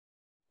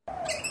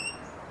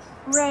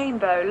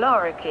Rainbow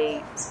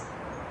lorikeet.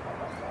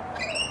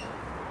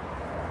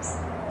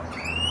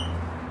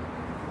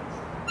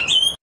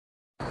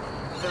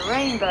 The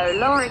rainbow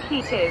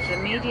lorikeet is a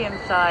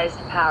medium-sized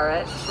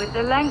parrot, with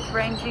the length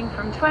ranging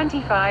from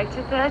 25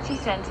 to 30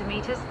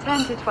 centimeters,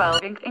 10 to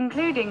 12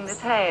 including the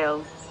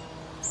tail.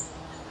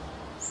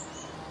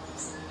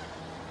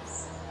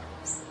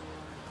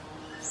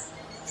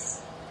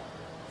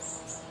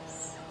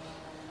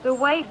 The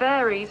weight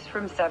varies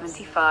from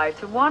 75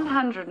 to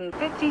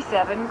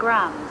 157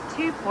 grams,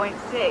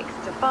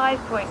 2.6 to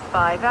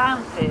 5.5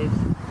 ounces.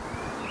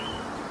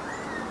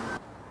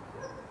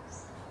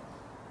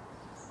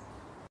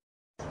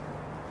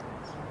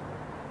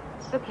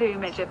 The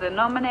plumage of the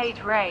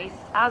nominate race,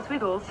 as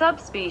with all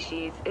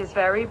subspecies, is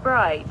very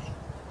bright.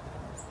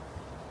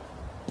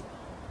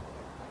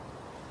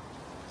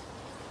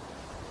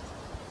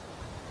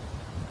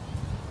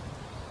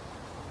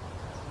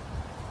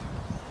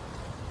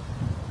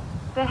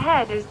 The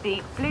head is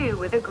deep blue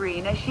with a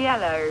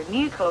greenish-yellow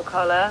nuchal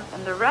collar,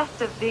 and the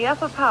rest of the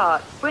upper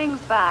part,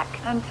 wings, back,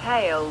 and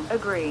tail, are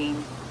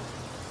green.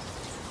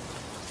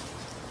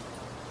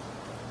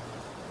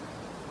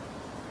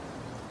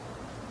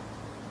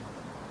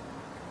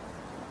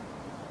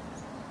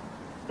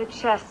 The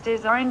chest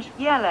is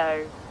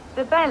orange-yellow.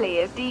 The belly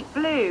is deep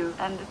blue,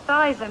 and the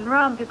thighs and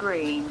rump are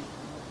green.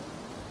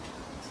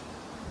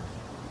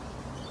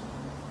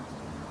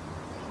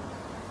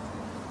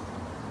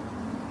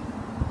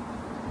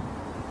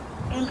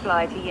 In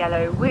flight, a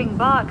yellow wing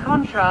bar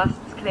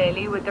contrasts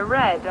clearly with the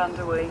red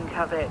underwing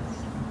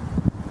coverts.